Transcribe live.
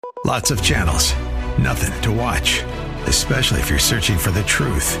Lots of channels, nothing to watch, especially if you're searching for the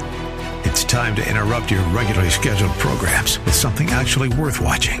truth. It's time to interrupt your regularly scheduled programs with something actually worth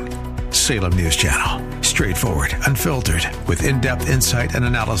watching. Salem News Channel. Straightforward, unfiltered, with in-depth insight and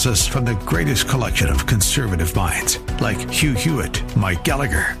analysis from the greatest collection of conservative minds like Hugh Hewitt, Mike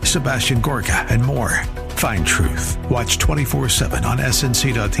Gallagher, Sebastian Gorka, and more. Find truth. Watch 24/7 on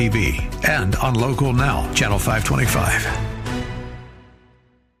snc.tv and on Local Now, Channel 525.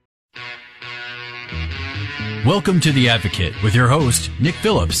 Welcome to The Advocate with your host, Nick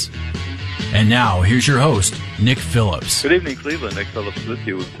Phillips. And now, here's your host, Nick Phillips. Good evening, Cleveland. Nick Phillips with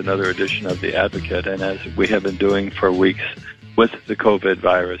you with another edition of The Advocate. And as we have been doing for weeks with the COVID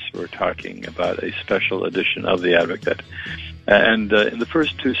virus, we're talking about a special edition of The Advocate. And in the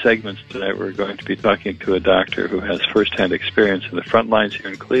first two segments tonight, we're going to be talking to a doctor who has firsthand experience in the front lines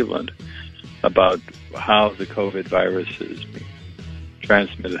here in Cleveland about how the COVID virus is being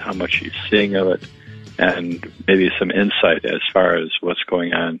transmitted, how much he's seeing of it, and maybe some insight as far as what's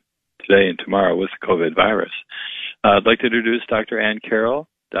going on today and tomorrow with the COVID virus. I'd like to introduce Dr. Ann Carroll.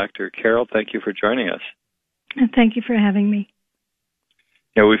 Dr. Carroll, thank you for joining us. Thank you for having me.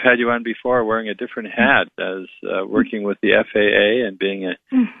 You know, we've had you on before wearing a different hat as working with the FAA and being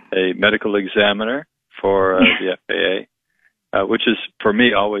a medical examiner for the FAA, which is, for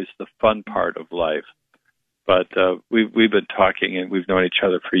me, always the fun part of life. But we've been talking, and we've known each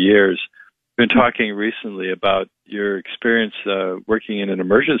other for years. We've been talking recently about your experience working in an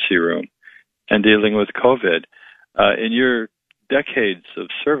emergency room and dealing with COVID. In your decades of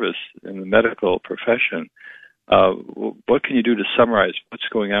service in the medical profession, what can you do to summarize what's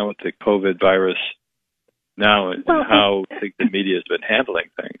going on with the COVID virus now and how I think the media has been handling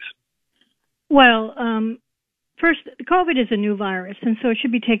things? Well, first, COVID is a new virus, and so it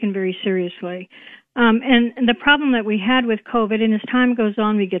should be taken very seriously. And the problem that we had with COVID, and as time goes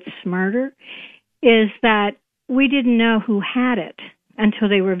on we get smarter, is that we didn't know who had it until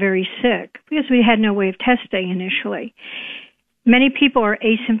they were very sick because we had no way of testing initially. Many people are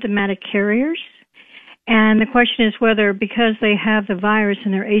asymptomatic carriers, and the question is whether because they have the virus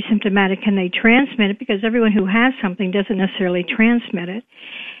and they're asymptomatic, can they transmit it? Because everyone who has something doesn't necessarily transmit it.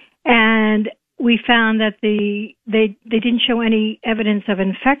 And we found that they didn't show any evidence of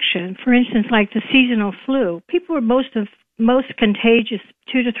infection. For instance, like the seasonal flu, people are most contagious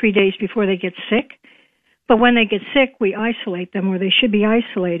 2 to 3 days before they get sick. But when they get sick, we isolate them, or they should be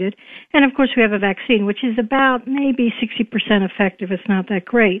isolated. And of course, we have a vaccine, which is about maybe 60% effective. It's not that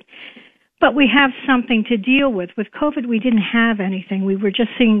great. But we have something to deal with. With COVID, we didn't have anything. We were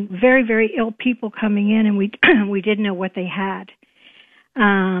just seeing very, very ill people coming in, and we didn't know what they had.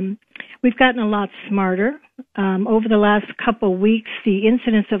 We've gotten a lot smarter. Over the last couple of weeks, the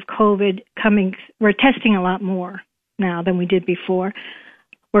incidence of COVID we're testing a lot more now than we did before.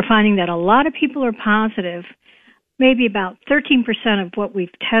 We're finding that a lot of people are positive, maybe about 13% of what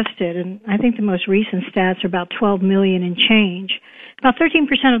we've tested, and I think the most recent stats are about 12 million and change. About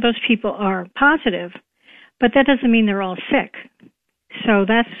 13% of those people are positive, but that doesn't mean they're all sick. So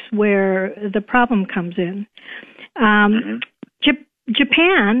that's where the problem comes in.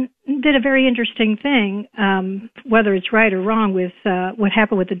 Japan did a very interesting thing, whether it's right or wrong, with what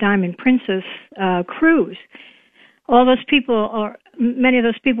happened with the Diamond Princess cruise. Many of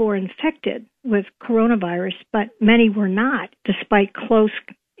those people were infected with coronavirus, but many were not, despite close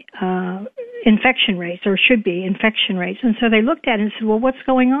infection rates, or should be infection rates. And so they looked at it and said, well, what's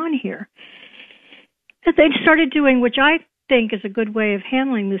going on here? And they started doing, which I think is a good way of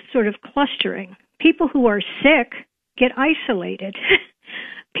handling this sort of clustering. People who are sick get isolated.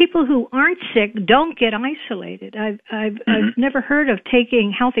 People who aren't sick don't get isolated. I've never heard of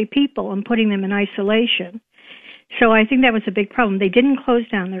taking healthy people and putting them in isolation. So I think that was a big problem. They didn't close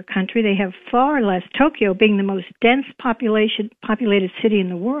down their country. They have far less. Tokyo, being the most dense populated city in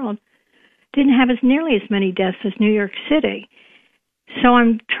the world, didn't have nearly as many deaths as New York City. So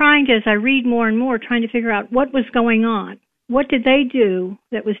I'm trying to, as I read more and more, trying to figure out what was going on. What did they do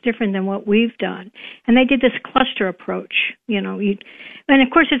that was different than what we've done? And they did this cluster approach, and of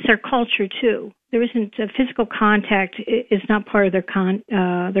course it's their culture too. There isn't physical contact is not part of their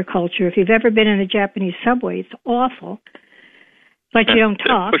culture. If you've ever been in a Japanese subway, it's awful, but you don't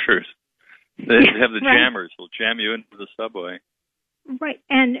talk. Pushers. They have the jammers. They'll jam you into the subway. Right,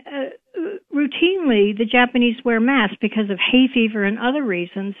 and routinely the Japanese wear masks because of hay fever and other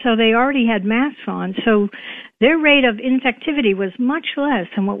reasons, so they already had masks on, so their rate of infectivity was much less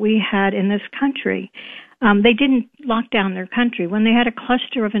than what we had in this country. They didn't lock down their country. When they had a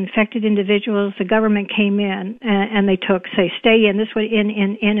cluster of infected individuals, the government came in and they took, say, stay in, this way,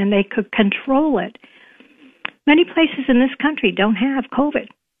 in, and they could control it. Many places in this country don't have COVID.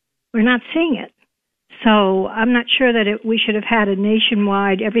 We're not seeing it. So I'm not sure that we should have had a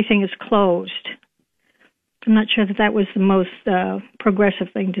nationwide, everything is closed. I'm not sure that was the most progressive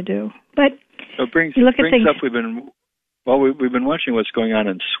thing to do. But you look at things. We've been watching what's going on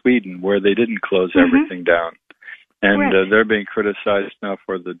in Sweden, where they didn't close everything down. And they're being criticized now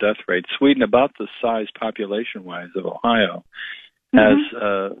for the death rate. Sweden, about the size population-wise of Ohio, has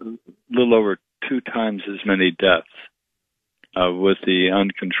a little over 2 times as many deaths with the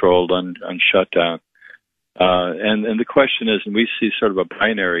uncontrolled, shutdown. And the question is, and we see sort of a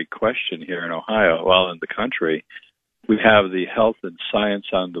binary question here in Ohio, in the country, we have the health and science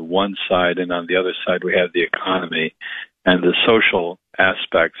on the one side, and on the other side we have the economy and the social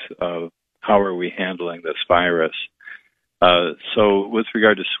aspects of how are we handling this virus. So with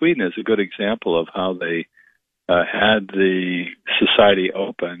regard to Sweden, is a good example of how they had the society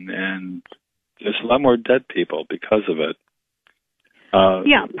open, and there's a lot more dead people because of it.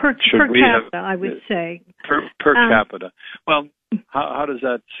 Per capita, I would say. Per capita. Well, how does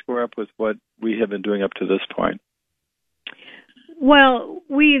that square up with what we have been doing up to this point? Well,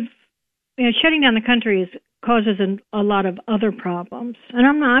 shutting down the country causes a lot of other problems, and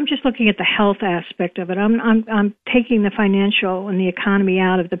I'm just looking at the health aspect of it. I'm taking the financial and the economy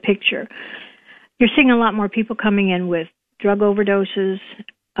out of the picture. You're seeing a lot more people coming in with drug overdoses,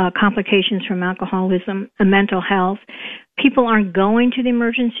 complications from alcoholism, and mental health. People aren't going to the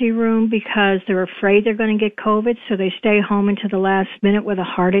emergency room because they're afraid they're going to get COVID, so they stay home until the last minute with a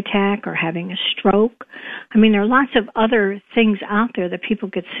heart attack or having a stroke. I mean, there are lots of other things out there that people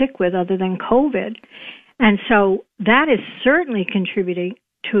get sick with other than COVID. And so that is certainly contributing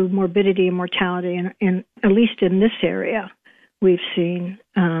to morbidity and mortality, in at least in this area we've seen.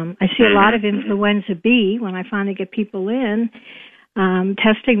 I see a lot of influenza B when I finally get people in,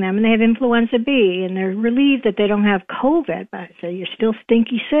 testing them, and they have influenza B, and they're relieved that they don't have COVID. But I say, you're still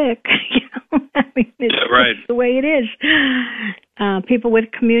stinky sick. I mean, it's the way it is. People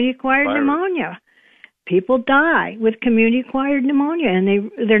with community-acquired pneumonia. People die with community-acquired pneumonia,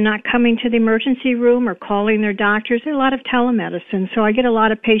 and they're not coming to the emergency room or calling their doctors. There's a lot of telemedicine, so I get a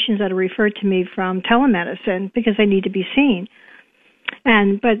lot of patients that are referred to me from telemedicine because they need to be seen.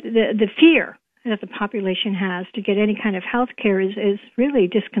 But the fear that the population has to get any kind of health care is really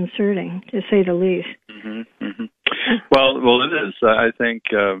disconcerting, to say the least. Mm-hmm, mm-hmm. Well, it is. I think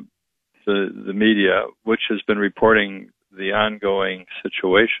the media, which has been reporting the ongoing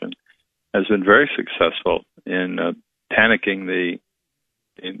situation, has been very successful in panicking the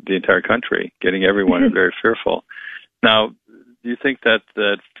entire country, getting everyone very fearful. Now, do you think that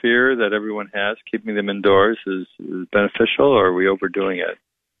fear that everyone has, keeping them indoors, is beneficial, or are we overdoing it?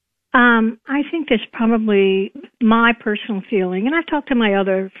 I think that's probably my personal feeling, and I've talked to my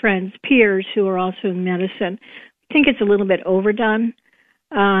other friends, peers who are also in medicine. I think it's a little bit overdone,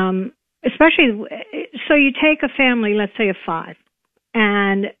 especially, so you take a family, let's say of 5,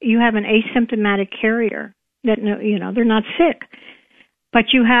 and you have an asymptomatic carrier that, they're not sick,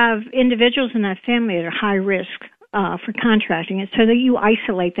 but you have individuals in that family that are high risk for contracting it, so that you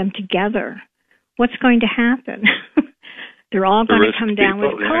isolate them together. What's going to happen? They're all going to come down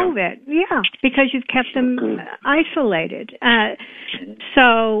with COVID. Yeah, because you've kept them isolated.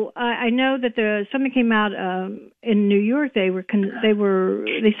 So I know that something came out in New York. They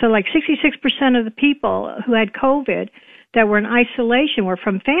said like 66% of the people who had COVID that were in isolation were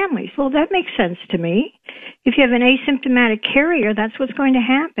from families. Well, that makes sense to me. If you have an asymptomatic carrier, that's what's going to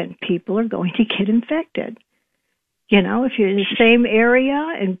happen. People are going to get infected. If you're in the same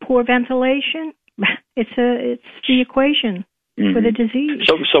area and poor ventilation, it's the equation for the disease.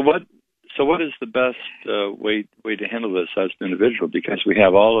 So what is the best way to handle this as an individual? Because we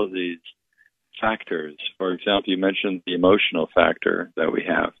have all of these factors. For example, you mentioned the emotional factor that we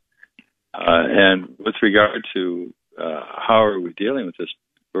have, and with regard to how are we dealing with this?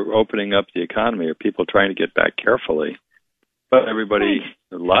 We're opening up the economy. Are people trying to get back carefully? But a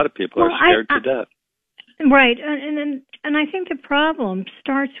lot of people are scared to death. Right, and I think the problem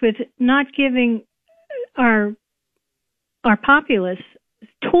starts with not giving our populace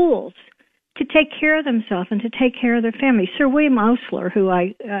tools to take care of themselves and to take care of their family. Sir William Osler, who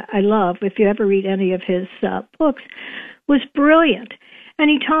I love, if you ever read any of his books, was brilliant. And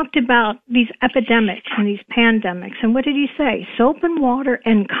he talked about these epidemics and these pandemics. And what did he say? Soap and water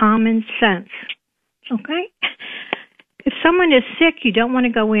and common sense. Okay? If someone is sick, you don't want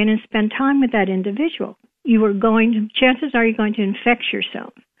to go in and spend time with that individual. Chances are you're going to infect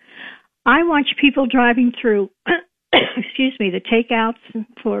yourself. I watch people driving through, the takeouts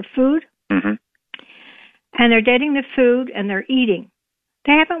for food, and they're getting the food and they're eating.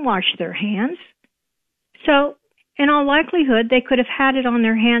 They haven't washed their hands. So in all likelihood, they could have had it on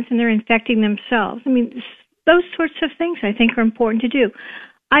their hands and they're infecting themselves. I mean, those sorts of things I think are important to do.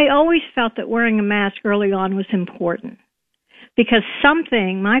 I always felt that wearing a mask early on was important because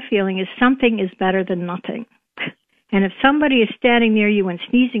my feeling is something is better than nothing. And if somebody is standing near you and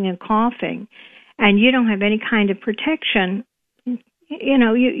sneezing and coughing and you don't have any kind of protection,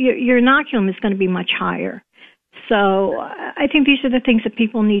 your inoculum is going to be much higher. So I think these are the things that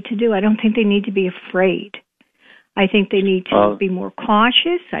people need to do. I don't think they need to be afraid. I think they need to be more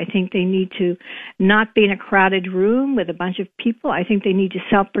cautious. I think they need to not be in a crowded room with a bunch of people. I think they need to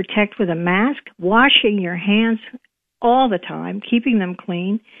self-protect with a mask, washing your hands all the time, keeping them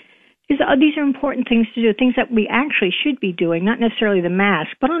clean. These are important things to do, things that we actually should be doing, not necessarily the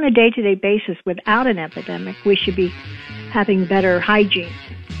mask, but on a day-to-day basis without an epidemic, we should be having better hygiene.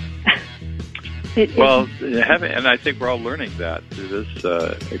 And I think we're all learning that through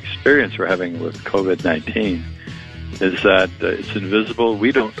this experience we're having with COVID-19, is that it's invisible.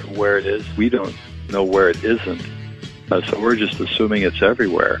 We don't know where it is. We don't know where it isn't. So we're just assuming it's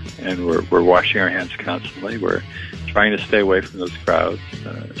everywhere, and we're washing our hands constantly. We're trying to stay away from those crowds,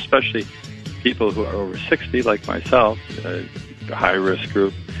 especially people who are over 60, like myself, a high-risk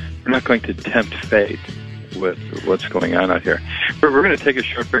group. We're not going to tempt fate with what's going on out here. We're going to take a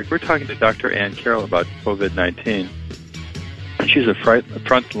short break. We're talking to Dr. Ann Carroll about COVID-19. She's a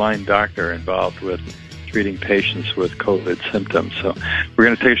frontline doctor involved with treating patients with COVID symptoms. So we're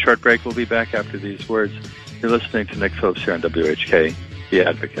going to take a short break. We'll be back after these words. You're listening to Nick Phillips here on WHK, The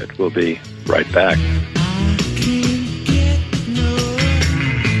Advocate. We'll be right back.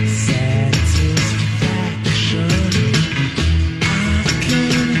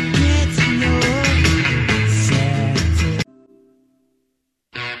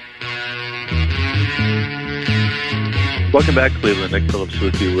 Welcome back, Cleveland. Nick Phillips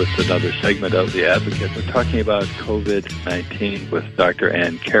with you with another segment of The Advocate. We're talking about COVID-19 with Dr.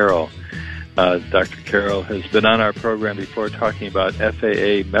 Ann Carroll. Dr. Carroll has been on our program before talking about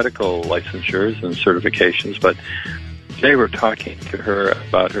FAA medical licensures and certifications, but today we're talking to her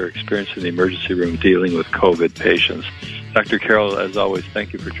about her experience in the emergency room dealing with COVID patients. Dr. Carroll, as always,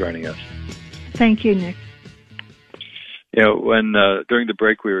 thank you for joining us. Thank you, Nick. When during the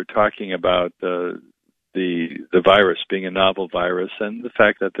break we were talking about the virus being a novel virus and the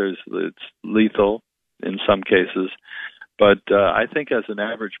fact that it's lethal in some cases. But I think as an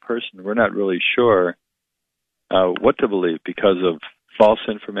average person, we're not really sure what to believe because of false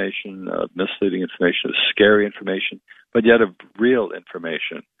information, misleading information, scary information, but yet of real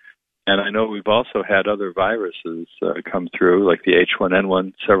information. And I know we've also had other viruses come through, like the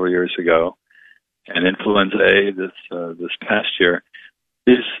H1N1 several years ago, and influenza A this past year.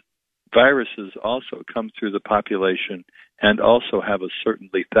 These viruses also come through the population and also have a certain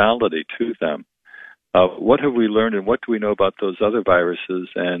lethality to them. What have we learned and what do we know about those other viruses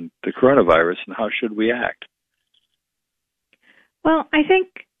and the coronavirus, and how should we act? Well, I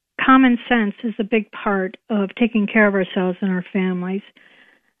think common sense is a big part of taking care of ourselves and our families.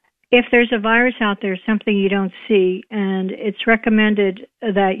 If there's a virus out there, something you don't see, and it's recommended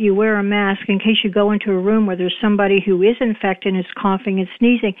that you wear a mask in case you go into a room where there's somebody who is infected and is coughing and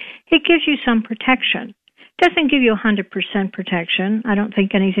sneezing, it gives you some protection. It doesn't give you 100% protection. I don't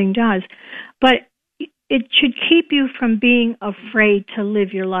think anything does. But it should keep you from being afraid to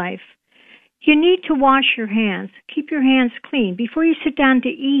live your life. You need to wash your hands. Keep your hands clean. Before you sit down to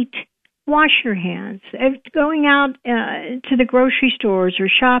eat, wash your hands. Going out to the grocery stores or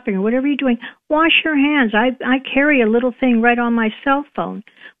shopping or whatever you're doing, wash your hands. I carry a little thing right on my cell phone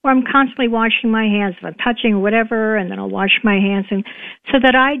where I'm constantly washing my hands if I'm touching or whatever, and then I'll wash my hands, and so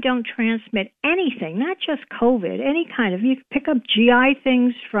that I don't transmit anything, not just COVID, any kind of, you can pick up GI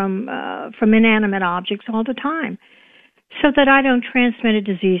things from inanimate objects all the time, so that I don't transmit a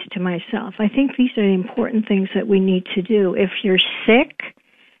disease to myself. I think these are the important things that we need to do. If you're sick,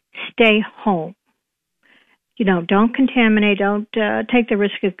 stay home. Don't contaminate. Don't take the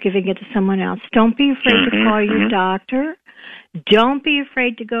risk of giving it to someone else. Don't be afraid to call your doctor. Don't be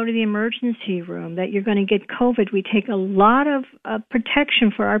afraid to go to the emergency room that you're going to get COVID. We take a lot of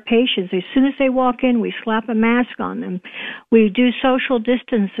protection for our patients. As soon as they walk in, we slap a mask on them. We do social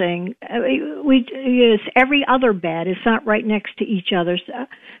distancing. We use every other bed. It's not right next to each other.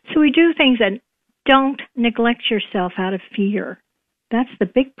 So we do things, and don't neglect yourself out of fear. That's the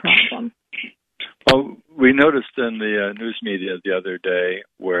big problem. Well, we noticed in the news media the other day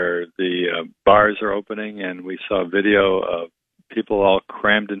where the bars are opening, and we saw video of people all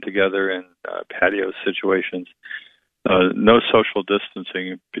crammed in together in patio situations. No social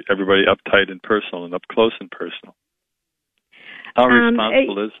distancing, everybody uptight and personal and up close and personal. How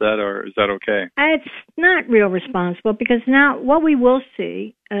responsible is that, or is that okay? It's not real responsible, because now what we will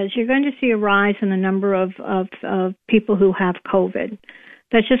see is you're going to see a rise in the number of people who have COVID.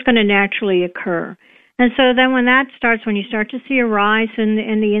 That's just going to naturally occur. And so then when you start to see a rise in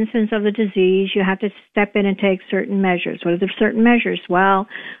the incidence of the disease, you have to step in and take certain measures. What are the certain measures? Well,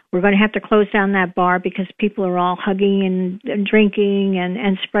 we're going to have to close down that bar because people are all hugging and drinking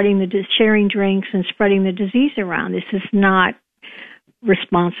and sharing drinks and spreading the disease around. This is not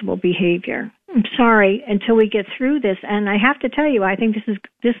responsible behavior. I'm sorry, until we get through this, and I have to tell you, I think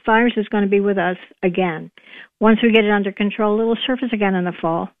this virus is going to be with us again. Once we get it under control, it will surface again in the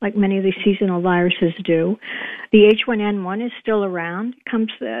fall, like many of these seasonal viruses do. The H1N1 is still around. It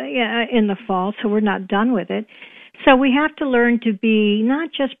comes in the fall, so we're not done with it. So we have to learn to be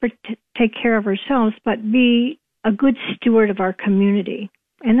not just take care of ourselves, but be a good steward of our community.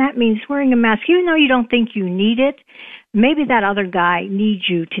 And that means wearing a mask. Even though you don't think you need it, maybe that other guy needs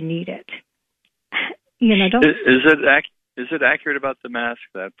you to need it. Is it accurate about the mask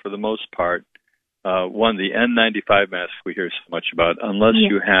that, for the most part, the N95 mask we hear so much about, unless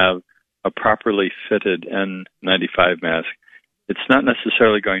you have a properly fitted N95 mask, it's not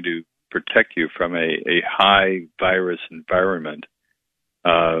necessarily going to protect you from a high virus environment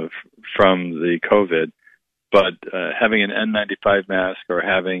from the COVID. But having an N95 mask or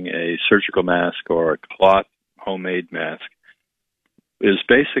having a surgical mask or a cloth homemade mask is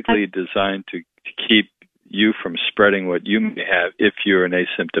basically designed to keep you from spreading what you may have if you're an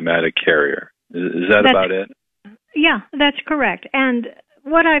asymptomatic carrier. Is that about it? Yeah, that's correct. And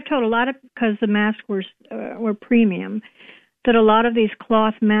what I've told a lot of, because the masks were premium, that a lot of these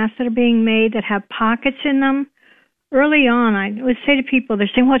cloth masks that are being made that have pockets in them, early on, I would say to people, they're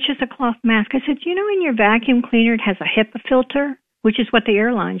saying, well, it's just a cloth mask. I said, in your vacuum cleaner, it has a HEPA filter, which is what the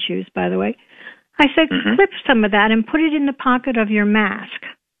airlines use, by the way. I said, clip some of that and put it in the pocket of your mask.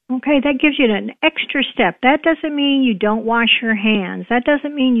 Okay, that gives you an extra step. That doesn't mean you don't wash your hands. That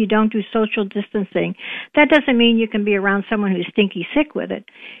doesn't mean you don't do social distancing. That doesn't mean you can be around someone who's stinky sick with it.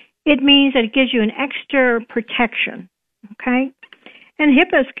 It means that it gives you an extra protection, okay? And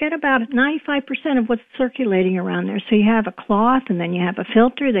HEPAs get about 95% of what's circulating around there. So you have a cloth, and then you have a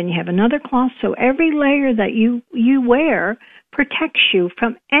filter, then you have another cloth. So every layer that you wear protects you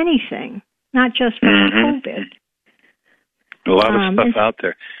from anything, not just from COVID. A lot of stuff out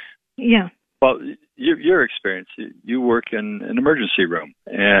there. Yeah. Well, your experience, you work in an emergency room,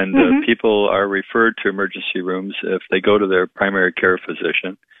 and people are referred to emergency rooms if they go to their primary care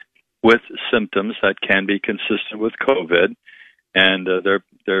physician with symptoms that can be consistent with COVID, and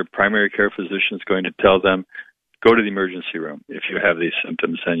their primary care physician is going to tell them, go to the emergency room if you have these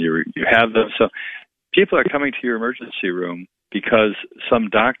symptoms and you have them. So people are coming to your emergency room because some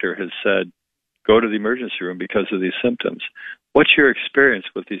doctor has said, go to the emergency room because of these symptoms. What's your experience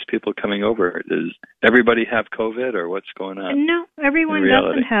with these people coming over? Does everybody have COVID, or what's going on? No, everyone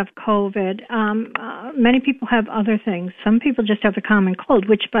doesn't have COVID. Many people have other things. Some people just have the common cold,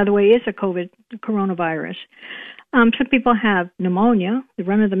 which, by the way, is a coronavirus. Some people have pneumonia, the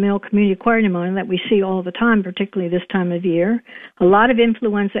run-of-the-mill community-acquired pneumonia that we see all the time, particularly this time of year. A lot of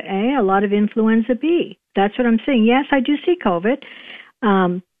influenza A, a lot of influenza B. That's what I'm seeing. Yes, I do see COVID.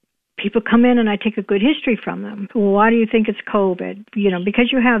 People come in and I take a good history from them. Well, why do you think it's COVID?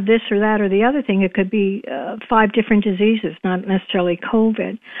 Because you have this or that or the other thing. It could be 5 different diseases, not necessarily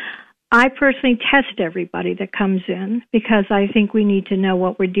COVID. I personally test everybody that comes in because I think we need to know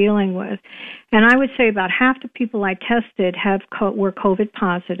what we're dealing with. And I would say about half the people I tested were COVID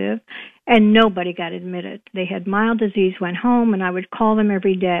positive, and nobody got admitted. They had mild disease, went home, and I would call them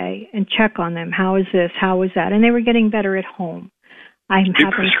every day and check on them. How is this? How is that? And they were getting better at home. Do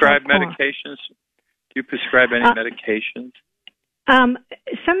you prescribe medications? Do you prescribe any medications?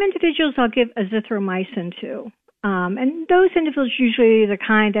 Some individuals I'll give azithromycin to. And those individuals usually are the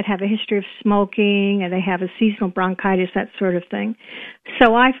kind that have a history of smoking, and they have a seasonal bronchitis, that sort of thing.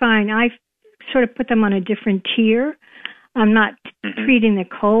 So I find I sort of put them on a different tier. I'm not treating the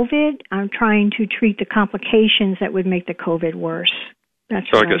COVID. I'm trying to treat the complications that would make the COVID worse. That's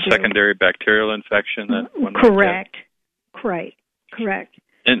so like a secondary bacterial infection? Correct. Correct.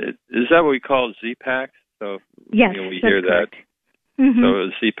 And is that what we call Z-Pak? So yes, we hear that. So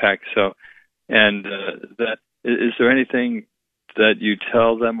Z-Pak. So, and that is there anything that you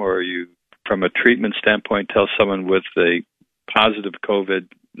tell them, or you, from a treatment standpoint, tell someone with a positive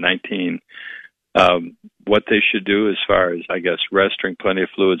COVID-19 what they should do as far as, I guess, rest, drink plenty of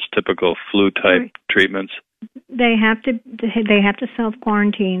fluids, typical flu-type treatments? They have to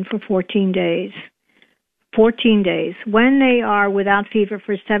self-quarantine for 14 days. 14 days. When they are without fever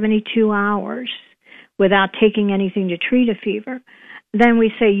for 72 hours, without taking anything to treat a fever, then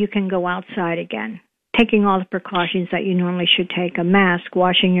we say you can go outside again, taking all the precautions that you normally should take, a mask,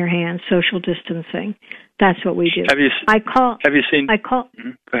 washing your hands, social distancing. That's what we do. Have you seen?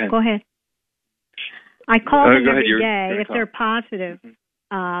 Go ahead. I call them every day if they're positive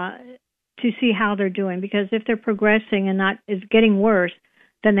to see how they're doing, because if they're progressing and is getting worse,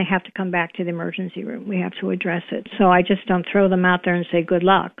 then they have to come back to the emergency room. We have to address it. So I just don't throw them out there and say good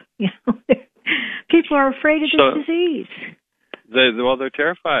luck. People are afraid of this disease. They're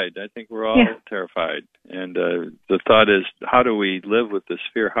terrified. I think we're all terrified. And the thought is, how do we live with this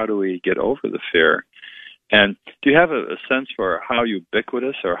fear? How do we get over the fear? And do you have a sense for how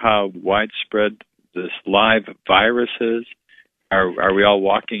ubiquitous or how widespread this live virus is? Are we all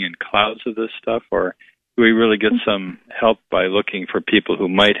walking in clouds of this stuff, or do we really get some help by looking for people who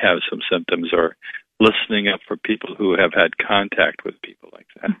might have some symptoms or listening up for people who have had contact with people like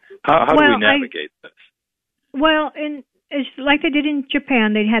that? How do we navigate this? Well, it's like they did in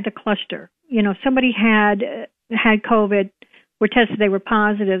Japan. They had the cluster. If somebody had COVID, were tested, they were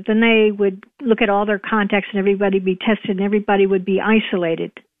positive, then they would look at all their contacts and everybody be tested and everybody would be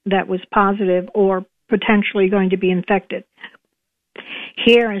isolated that was positive or potentially going to be infected.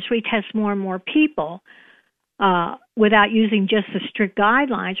 Here, as we test more and more people, without using just the strict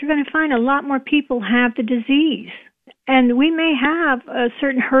guidelines, we're going to find a lot more people have the disease. And we may have a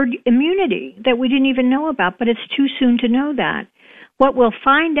certain herd immunity that we didn't even know about, but it's too soon to know that. What we'll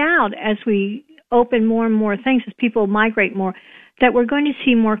find out as we open more and more things, as people migrate more, that we're going to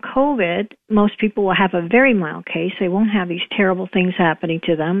see more COVID. Most people will have a very mild case. They won't have these terrible things happening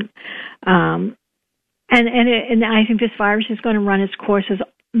to them. And I think this virus is going to run its course as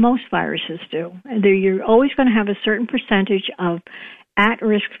most viruses do. You're always going to have a certain percentage of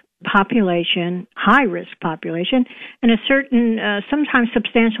at-risk population, high-risk population, and a certain, sometimes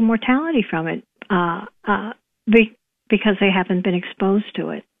substantial mortality from it because they haven't been exposed to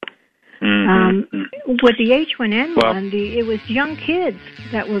it. With the H1N1, it was young kids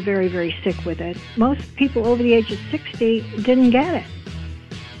that were very, very sick with it. Most people over the age of 60 didn't get it.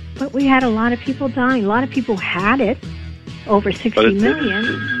 But we had a lot of people dying. A lot of people had it, over 60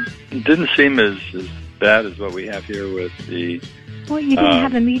 million. It didn't seem as bad as what we have here with the you didn't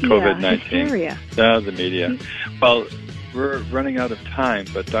have the media COVID-19. hysteria. No, the media. Well, we're running out of time,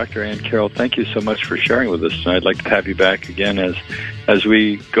 but Dr. Ann Carroll, thank you so much for sharing with us. And I'd like to have you back again as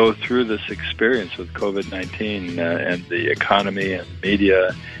we go through this experience with COVID-19 and the economy and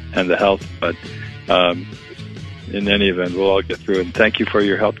media and the health. But in any event, we'll all get through it. And thank you for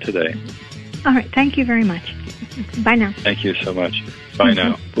your help today. All right. Thank you very much. Bye now. Thank you so much. Bye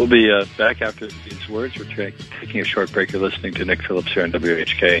now. We'll be back after these words. We're taking a short break. You're listening to Nick Phillips here on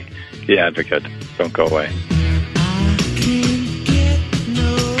WHK, The Advocate. Don't go away.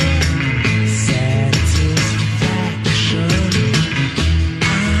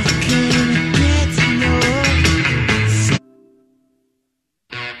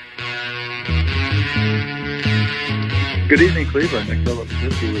 Good evening, Cleveland. Nick Phillips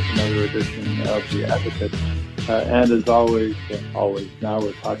with you with another edition of The Advocate. And as always, now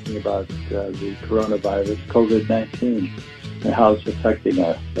we're talking about the coronavirus, COVID-19, and how it's affecting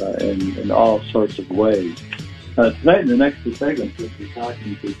us in all sorts of ways. Tonight, in the next two segments, we'll be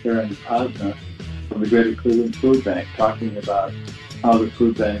talking to Karen Osna from the Greater Cleveland Food Bank, talking about how the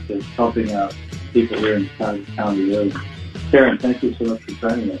food bank is helping out people here in County. Karen, thank you so much for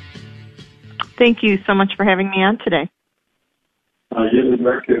joining us. Thank you so much for having me on today. You're the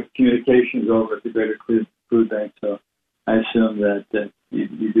Director of Communications over at the Greater Cleveland Food Bank, so I assume that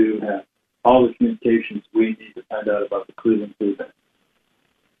you do have all the communications we need to find out about the Cleveland Food Bank.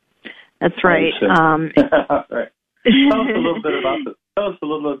 That's right. Right. Tell us a little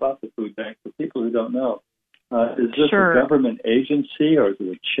bit about the food bank for people who don't know. Is this a government agency, or is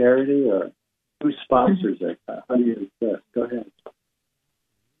it a charity, or who sponsors it? How do you do this? Go ahead.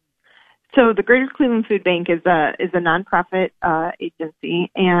 So the Greater Cleveland Food Bank is a nonprofit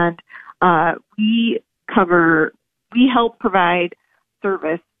agency, and we help provide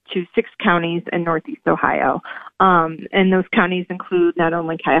service to 6 counties in Northeast Ohio. And those counties include not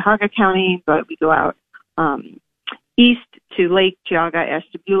only Cuyahoga County, but we go out east to Lake Geauga,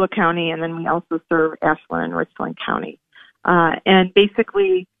 Ashtabula County, and then we also serve Ashland and Richland County. And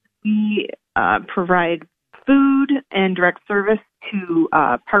basically, we provide food and direct service to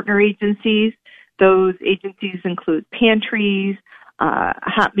partner agencies. Those agencies include pantries,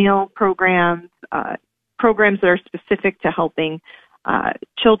 hot meal programs, programs that are specific to helping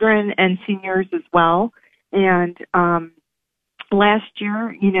children and seniors as well. And last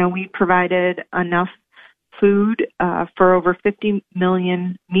year, we provided enough food for over 50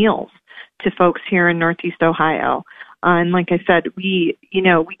 million meals to folks here in Northeast Ohio. And like I said, we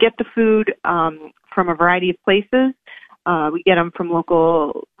get the food from a variety of places. We get them from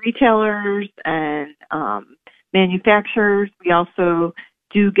local retailers and manufacturers. We also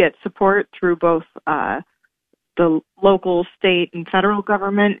do get support through both the local, state, and federal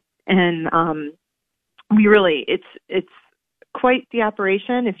government. And it's quite the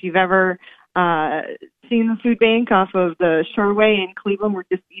operation. If you've ever seen the food bank off of the Shoreway in Cleveland, we're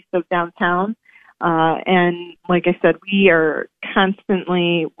just east of downtown. And like I said, we are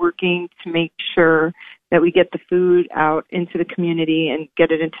constantly working to make sure that we get the food out into the community and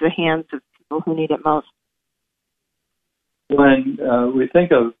get it into the hands of people who need it most. When we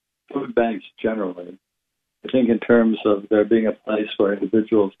think of food banks generally, I think in terms of there being a place where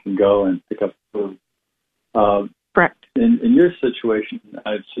individuals can go and pick up food. Correct. In your situation,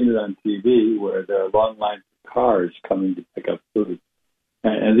 I've seen it on TV where there are long lines of cars coming to pick up food.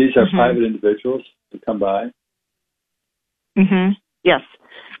 And these are private individuals who come by? Yes.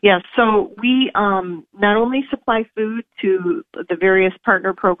 So we not only supply food to the various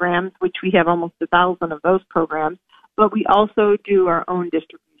partner programs, which we have almost 1,000 of those programs, but we also do our own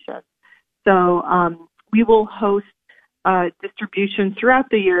distribution. So we will host distribution throughout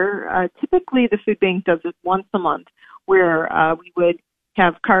the year. Typically, the food bank does it once a month, where we would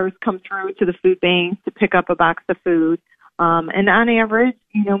have cars come through to the food bank to pick up a box of food. And on average,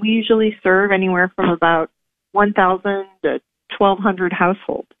 we usually serve anywhere from about 1,000 to 1,200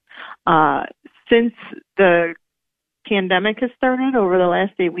 households. Since the pandemic has started over the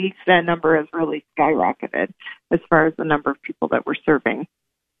last 8 weeks, that number has really skyrocketed as far as the number of people that we're serving.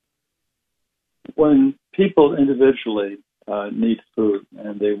 When people individually need food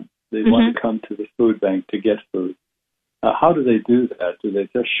and they want to come to the food bank to get food, how do they do that? Do they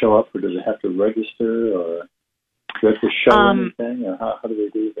just show up, or do they have to register, or do they have to show anything, or how do they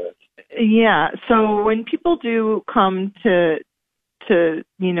do that? Yeah, so when people do come to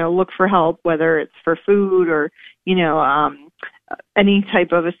look for help, whether it's for food or any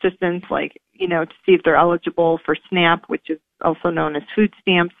type of assistance, like to see if they're eligible for SNAP, which is also known as food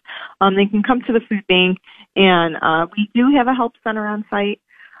stamps, they can come to the food bank, and we do have a help center on site.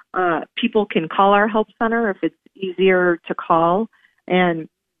 People can call our help center if it's easier to call, and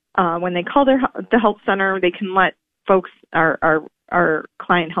when they call the help center, they can let folks, our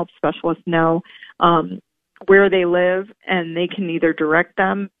client help specialists, know where they live, and they can either direct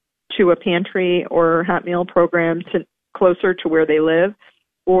them to a pantry or hot meal program closer to where they live,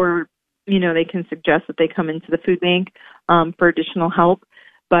 or they can suggest that they come into the food bank for additional help.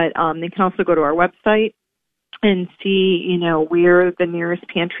 But they can also go to our website and see, where the nearest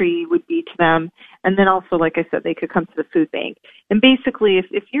pantry would be to them. And then also, like I said, they could come to the food bank. And basically,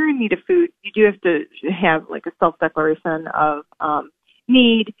 if you're in need of food, you do have to have like a self-declaration of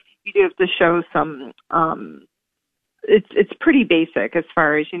need. You do have to show some, it's pretty basic as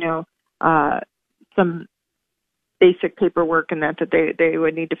far as, some basic paperwork and that they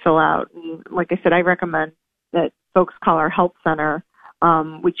would need to fill out. And like I said, I recommend that folks call our help center,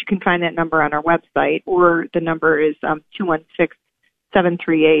 which you can find that number on our website, or the number is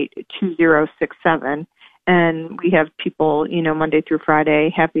 216-738-2067. And we have people, Monday through Friday,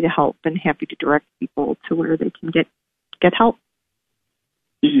 happy to help and happy to direct people to where they can get help.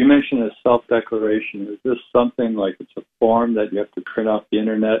 You mentioned a self-declaration. Is this something like it's a form that you have to print off the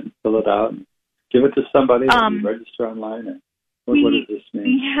internet and fill it out and give it to somebody and you register online? What does this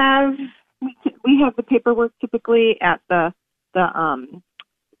mean? We have the paperwork typically at the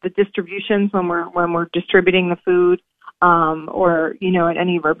distributions when we're distributing the food, or at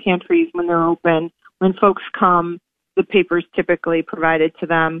any of our pantries when they're open. When folks come, the paper's typically provided to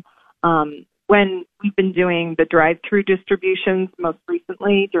them. When we've been doing the drive-through distributions, most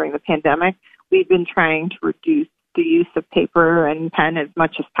recently during the pandemic, we've been trying to reduce the use of paper and pen as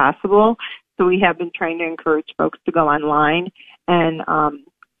much as possible. So we have been trying to encourage folks to go online and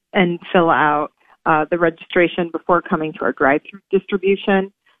fill out the registration before coming to our drive-through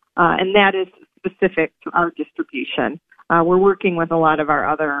distribution, and that is specific to our distribution. We're working with a lot of our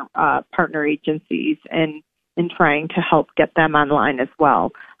other partner agencies and trying to help get them online as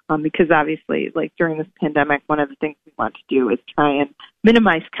well. Because obviously, like during this pandemic, one of the things we want to do is try and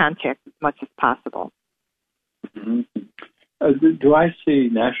minimize contact as much as possible. Do I see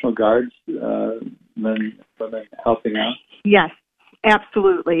National Guards men helping out? Yes,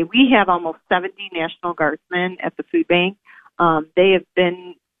 absolutely. We have almost 70 National Guardsmen at the food bank. They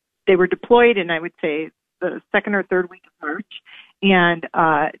were deployed in, I would say, the second or third week of March, and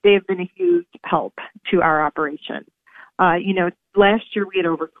they have been a huge help to our operation. Last year we had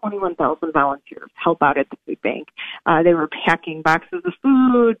over 21,000 volunteers help out at the food bank. They were packing boxes of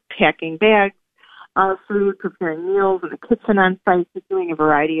food, packing bags of food, preparing meals in the kitchen on site, just doing a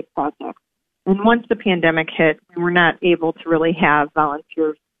variety of projects. And once the pandemic hit, we were not able to really have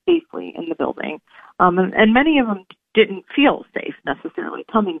volunteers safely in the building. And many of them didn't feel safe necessarily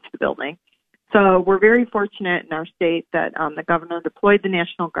coming to the building. So we're very fortunate in our state that the governor deployed the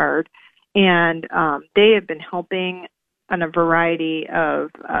National Guard, and they have been helping on a variety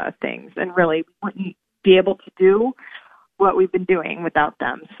of things, and really wouldn't be able to do what we've been doing without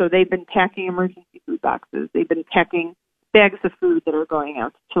them. So they've been packing emergency food boxes. They've been packing bags of food that are going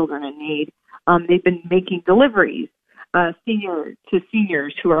out to children in need. They've been making deliveries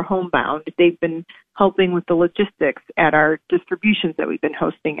seniors who are homebound. They've been helping with the logistics at our distributions that we've been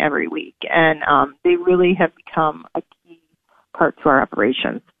hosting every week, and they really have become a key part to our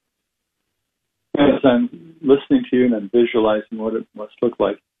operations. As I'm listening to you and I'm visualizing what it must look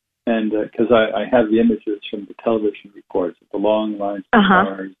like, and because I have the images from the television reports of the long lines of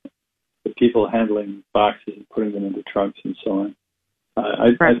cars, the people handling boxes and putting them into trucks and so on,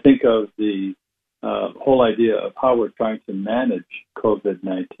 I think of the whole idea of how we're trying to manage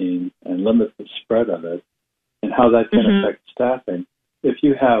COVID-19 and limit the spread of it, and how that can affect staffing. If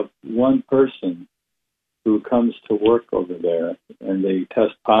you have one person who comes to work over there and they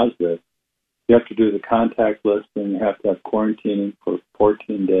test positive, you have to do the contact list, and you have to have quarantining for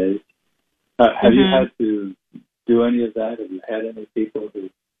 14 days. Have you had to do any of that? Have you had any people who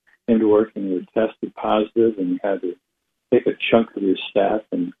came to work and were tested positive, and you had to take a chunk of your staff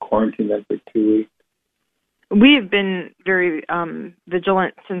and quarantine them for 2 weeks? We have been very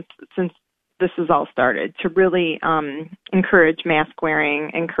vigilant since this has all started to really encourage mask wearing,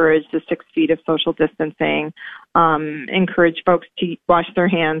 encourage the 6 feet of social distancing, encourage folks to wash their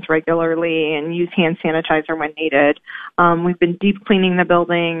hands regularly and use hand sanitizer when needed. We've been deep cleaning the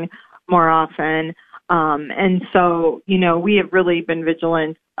building more often. And so, we have really been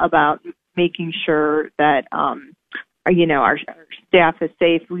vigilant about making sure that, our staff is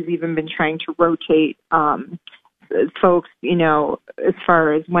safe. We've even been trying to rotate folks, as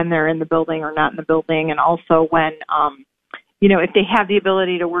far as when they're in the building or not in the building, and also when, if they have the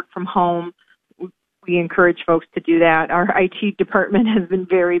ability to work from home, we encourage folks to do that. Our IT department has been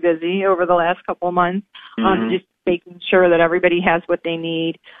very busy over the last couple of months, just making sure that everybody has what they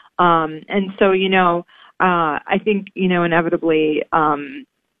need. And so, I think, inevitably,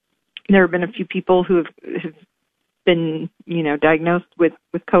 there have been a few people who have been, diagnosed with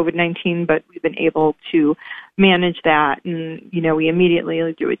COVID-19, but we've been able to manage that. And, we immediately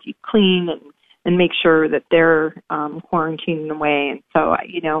do a deep clean and make sure that they're quarantined away. And so,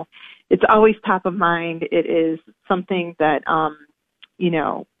 it's always top of mind. It is something that,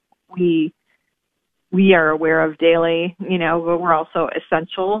 we are aware of daily, but we're also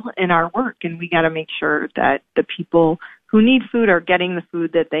essential in our work, and we got to make sure that the people who need food are getting the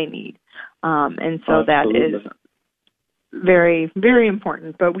food that they need. And so that is very, very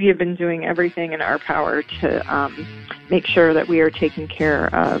important. But we have been doing everything in our power to make sure that we are taking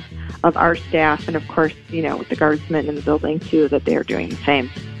care of our staff, and of course, with the guardsmen in the building too, that they are doing the same.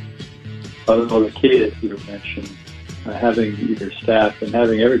 Well, the key is, you mentioned having your staff and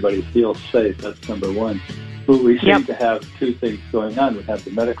having everybody feel safe. That's number one. We seem to have two things going on. We have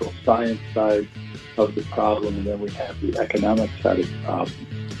the medical science side of the problem, and then we have the economic side of the problem.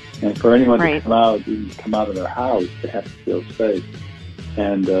 And for anyone to come out of their house, they have to feel safe.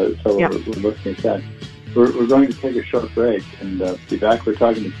 And so we're looking at that. We're going to take a short break and be back. We're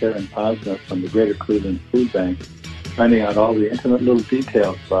talking to Karen Posner from the Greater Cleveland Food Bank, finding out all the intimate little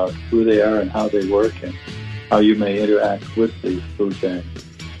details about who they are and how they work and how you may interact with the food bank.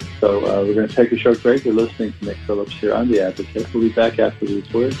 So we're going to take a short break. You're listening to Nick Phillips here on The Advocate. We'll be back after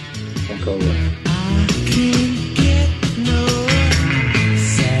these words. Don't go away.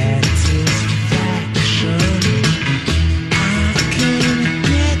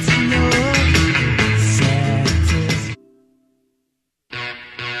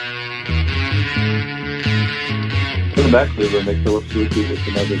 Welcome back, Cleveland. Nick Phillips with you with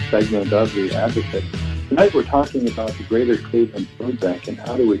another segment of The Advocate. Tonight we're talking about the Greater Cleveland Food Bank and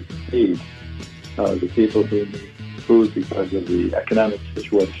how do we feed the people who need food because of the economic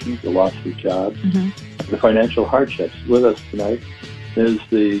situation, the loss of jobs, the financial hardships. With us tonight is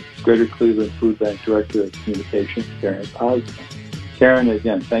the Greater Cleveland Food Bank Director of Communications, Karen Posner. Karen,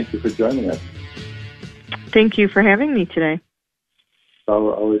 again, thank you for joining us. Thank you for having me today.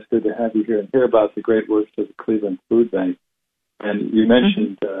 Always good to have you here and hear about the great works of the Cleveland Food Bank. And you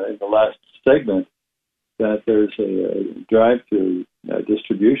mentioned in the last segment that there's a drive-through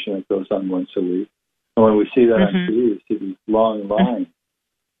distribution that goes on once a week. And when we see that on TV, we see these long lines.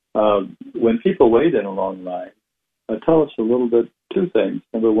 When people wait in a long line, tell us a little bit, two things.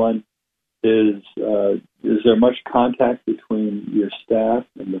 Number one is there much contact between your staff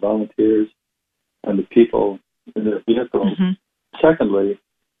and the volunteers and the people in their vehicles? Secondly,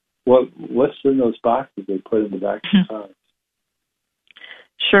 what's in those boxes they put in the back of the cars?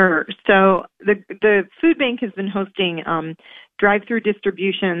 Sure. So the food bank has been hosting drive-through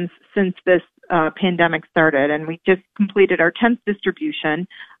distributions since this pandemic started, and we just completed our 10th distribution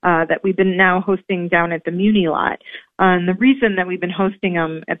that we've been now hosting down at the Muni lot. And the reason that we've been hosting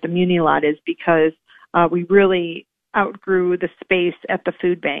them at the Muni lot is because we really outgrew the space at the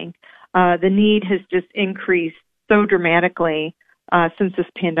food bank. The need has just increased so dramatically since this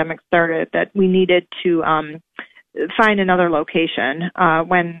pandemic started that we needed to find another location.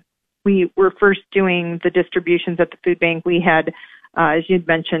 When we were first doing the distributions at the food bank, we had, as you'd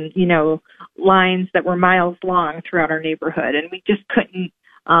mentioned, lines that were miles long throughout our neighborhood, and we just couldn't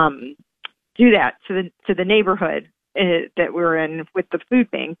do that to the neighborhood that we're in with the food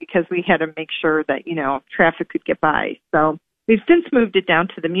bank, because we had to make sure that traffic could get by. So we've since moved it down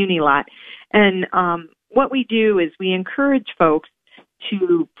to the Muni lot, and what we do is we encourage folks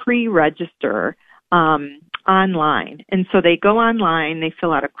to pre-register online. And so they go online, they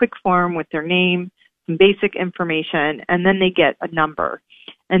fill out a quick form with their name, some basic information, and then they get a number.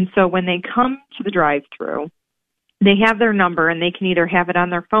 And so when they come to the drive-thru, they have their number, and they can either have it on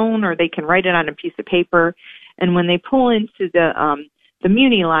their phone or they can write it on a piece of paper. And when they pull into the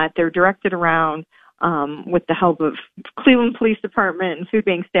Muni lot, they're directed around with the help of Cleveland Police Department and food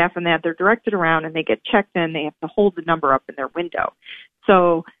bank staff and that. They're directed around, and they get checked in. They have to hold the number up in their window.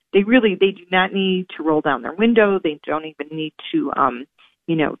 So they do not need to roll down their window. They don't even need to,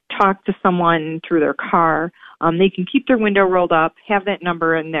 talk to someone through their car. They can keep their window rolled up, have that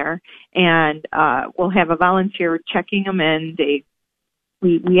number in there, and we'll have a volunteer checking them in.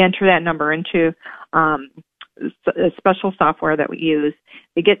 We enter that number into a special software that we use.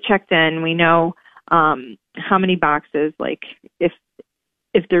 They get checked in. We know how many boxes, like if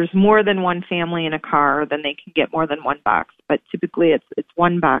there's more than one family in a car, then they can get more than one box. But typically it's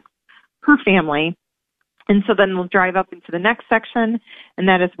one box per family. And so then we'll drive up into the next section, and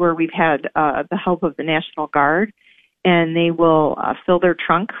that is where we've had the help of the National Guard, and they will fill their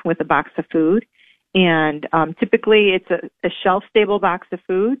trunk with a box of food. And typically it's a shelf-stable box of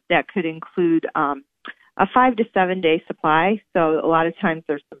food that could include a 5 to 7 day supply. So a lot of times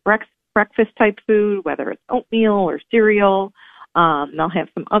there's some breakfast-type food, whether it's oatmeal or cereal. They'll have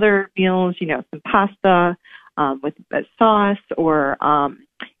some other meals, some pasta with a sauce, or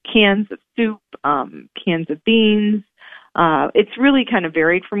cans of soup, cans of beans. It's really kind of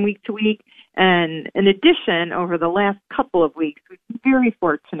varied from week to week. And in addition, over the last couple of weeks, we've been very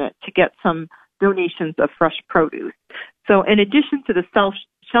fortunate to get some donations of fresh produce. So in addition to the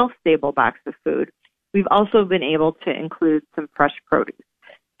shelf-stable box of food, we've also been able to include some fresh produce.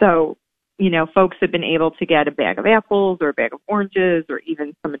 So folks have been able to get a bag of apples or a bag of oranges, or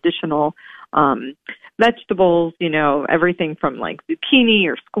even some additional vegetables, everything from like zucchini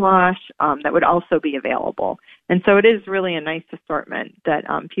or squash that would also be available. And so it is really a nice assortment that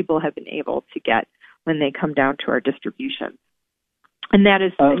people have been able to get when they come down to our distribution. And that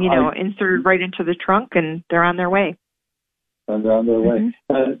is, inserted right into the trunk, and they're on their way. And they're on their way.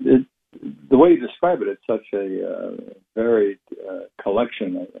 The way you describe it, it's such a varied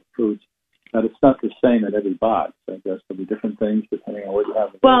collection of foods. And it's not the same in every box. I guess there'll be different things depending on what you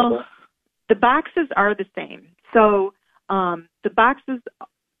have available. Well, the boxes are the same. So the boxes,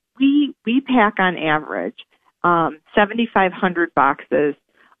 we pack on average 7,500 boxes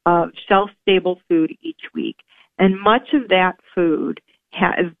of shelf-stable food each week. And much of that food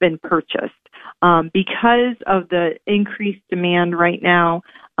has been purchased because of the increased demand right now.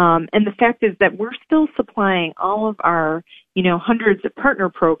 And the fact is that we're still supplying all of our, hundreds of partner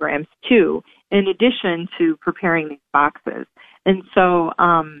programs too, in addition to preparing these boxes. And so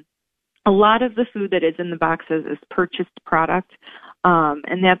a lot of the food that is in the boxes is purchased product.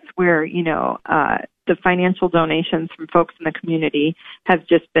 And that's where, the financial donations from folks in the community have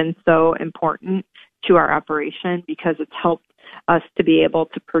just been so important to our operation, because it's helped us to be able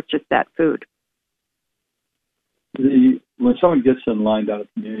to purchase that food. When someone gets in line down at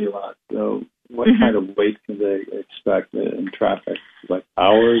the Muni lot, what kind of wait can they expect in traffic? Like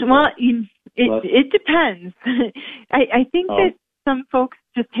hours? Well, it depends. I think that some folks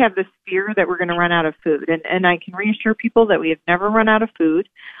just have this fear that we're going to run out of food. And I can reassure people that we have never run out of food.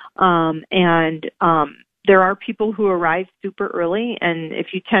 There are people who arrive super early. And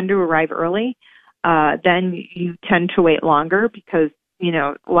if you tend to arrive early, then you tend to wait longer, because,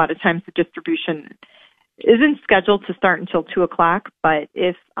 a lot of times the distribution isn't scheduled to start until 2:00. But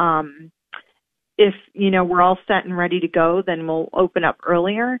if we're all set and ready to go, then we'll open up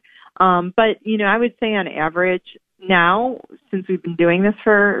earlier. But I would say on average now, since we've been doing this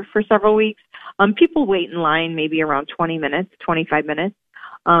for several weeks, people wait in line maybe around 20 minutes, 25 minutes.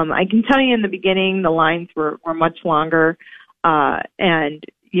 I can tell you in the beginning, the lines were much longer, and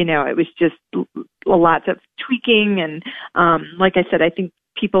it was just a lot of tweaking. And like I said, I think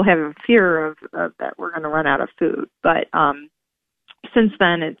people have a fear of that we're going to run out of food. But since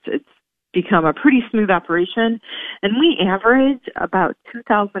then, it's become a pretty smooth operation, and we average about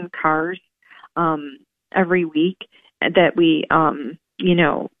 2,000 cars every week that we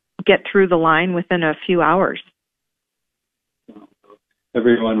get through the line within a few hours.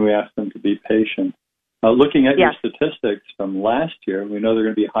 Everyone, we ask them to be patient. Looking at your statistics from last year, we know they're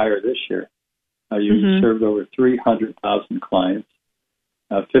going to be higher this year. You served over 300,000 clients,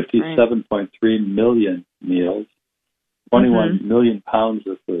 57.3 million meals, 21 million pounds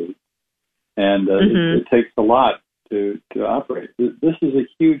of food, and it takes a lot to operate. This is a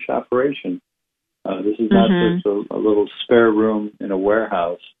huge operation. This is not just a little spare room in a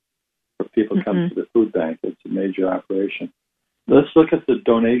warehouse where people come to the food bank. It's a major operation. Let's look at the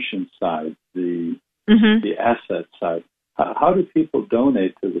donation side, the asset side. How do people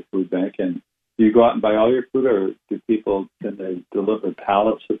donate to the food bank? And do you go out and buy all your food, or can they deliver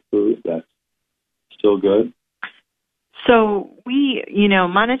pallets of food? That's still good. So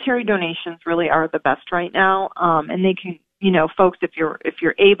monetary donations really are the best right now, and they can, folks, if you're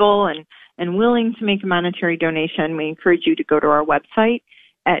able and willing to make a monetary donation, we encourage you to go to our website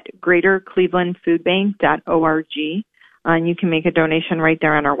at greaterclevelandfoodbank.org. And you can make a donation right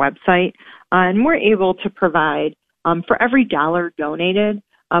there on our website. And we're able to provide, for every $1 donated,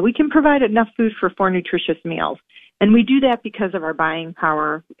 we can provide enough food for 4 nutritious meals. And we do that because of our buying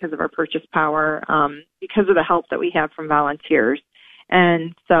power, because of our purchase power, because of the help that we have from volunteers.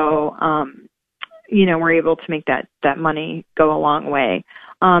 And so, we're able to make that money go a long way.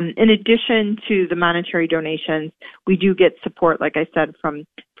 In addition to the monetary donations, we do get support, like I said, from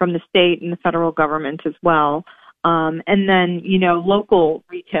the state and the federal government as well. And then, local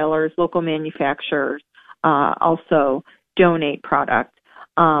retailers, local manufacturers also donate product.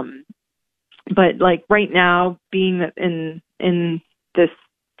 But like right now, being in this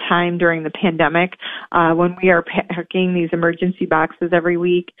time during the pandemic, when we are packing these emergency boxes every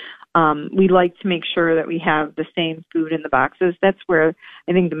week, we like to make sure that we have the same food in the boxes. That's where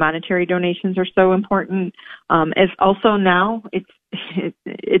I think the monetary donations are so important. As also now,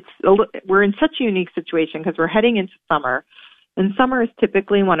 we're in such a unique situation because we're heading into summer, and summer is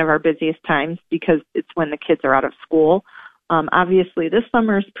typically one of our busiest times because it's when the kids are out of school. Obviously, this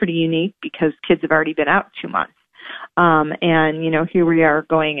summer is pretty unique because kids have already been out 2 months. And, here we are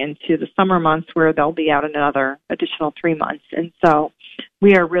going into the summer months where they'll be out another additional 3 months. And so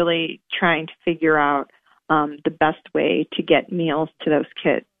we are really trying to figure out the best way to get meals to those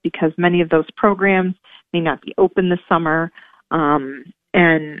kids because many of those programs may not be open this summer. And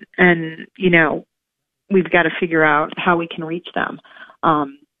we've got to figure out how we can reach them.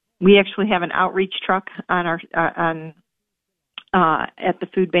 We actually have an outreach truck on our at the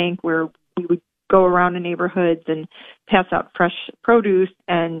food bank where we would go around the neighborhoods and pass out fresh produce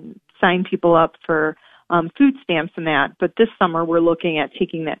and sign people up for food stamps and that. But this summer we're looking at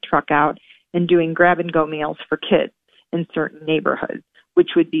taking that truck out and doing grab-and-go meals for kids in certain neighborhoods,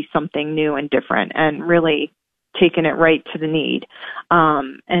 which would be something new and different and really taking it right to the need.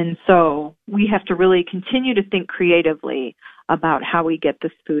 And so we have to really continue to think creatively about how we get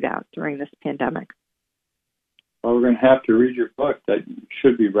this food out during this pandemic. Well, we're going to have to read your book that you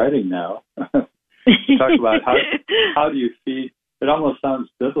should be writing now. Talk about how do you feed. It almost sounds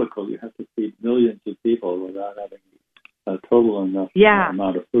biblical. You have to feed millions of people without having a total enough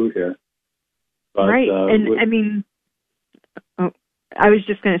amount of food here. But, right. I was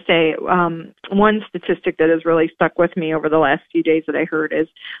just going to say, one statistic that has really stuck with me over the last few days that I heard is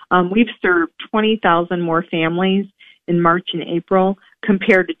we've served 20,000 more families in March and April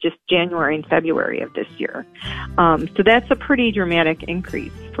compared to just January and February of this year. So that's a pretty dramatic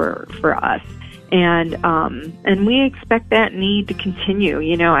increase for us. And we expect that need to continue.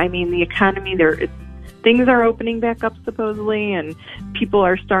 The economy, things are opening back up supposedly, and people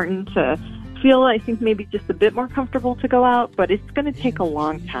are starting to feel, I think, maybe just a bit more comfortable to go out, but it's going to take a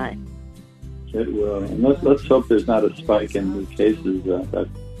long time. It will. And let's hope there's not a spike in new cases that's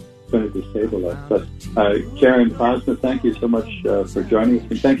going to disable us. But Karen Posner, thank you so much for joining us,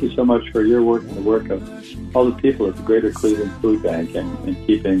 and thank you so much for your work and the work of all the people at the Greater Cleveland Food Bank and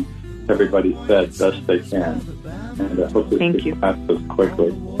keeping everybody fed best they can. And I hope this gets past us quickly.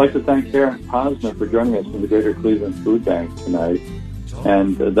 I'd like to thank Karen Posner for joining us from the Greater Cleveland Food Bank tonight.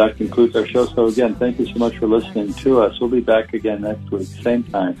 And that concludes our show. So again, thank you so much for listening to us. We'll be back again next week, same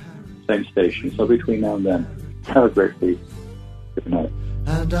time, same station. So between now and then, have a great week. Good night.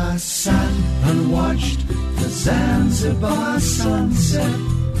 And I sat and watched the Zanzibar sunset,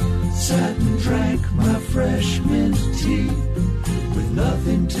 sat and drank my fresh mint